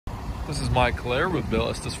This is Mike Claire with Bill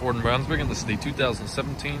Estes Ford in Brownsburg, and this is the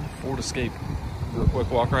 2017 Ford Escape. Do a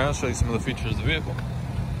quick walk around, show you some of the features of the vehicle.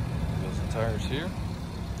 Wheels and tires here.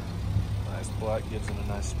 Nice black, gives it a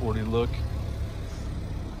nice sporty look.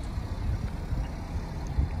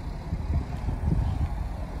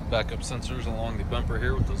 Backup sensors along the bumper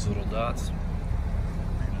here with those little dots.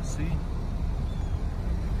 You're gonna see.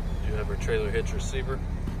 You have our trailer hitch receiver.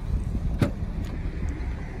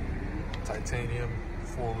 Titanium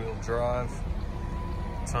 4-wheel drive.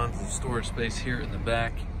 Tons of storage space here in the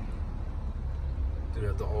back. Do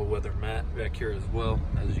have the all-weather mat back here as well,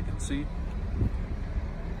 as you can see.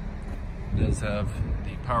 It does have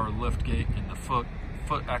the power lift gate and the foot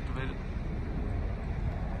activated.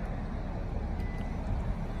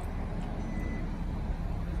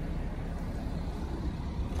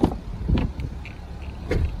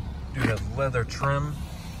 Do have leather trim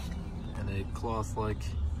and a cloth-like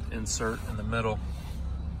insert in the middle.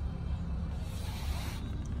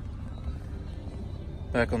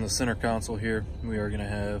 Back on the center console here, we are going to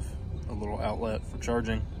have a little outlet for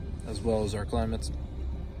charging, as well as our climates.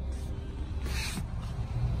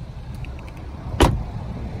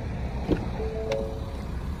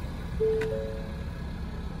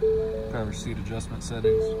 Driver seat adjustment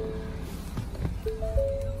settings.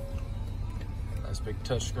 Nice big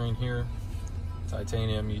touchscreen here.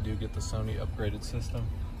 Titanium, you do get the Sony upgraded system.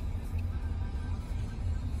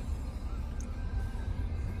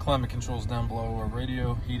 Climate controls down below, our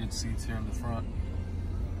radio, heated seats here in the front.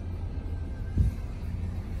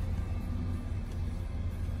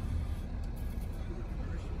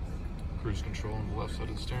 Cruise control on the left side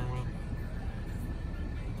of the steering wheel.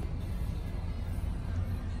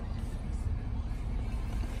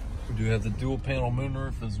 We do have the dual panel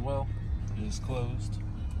moonroof as well. It is closed.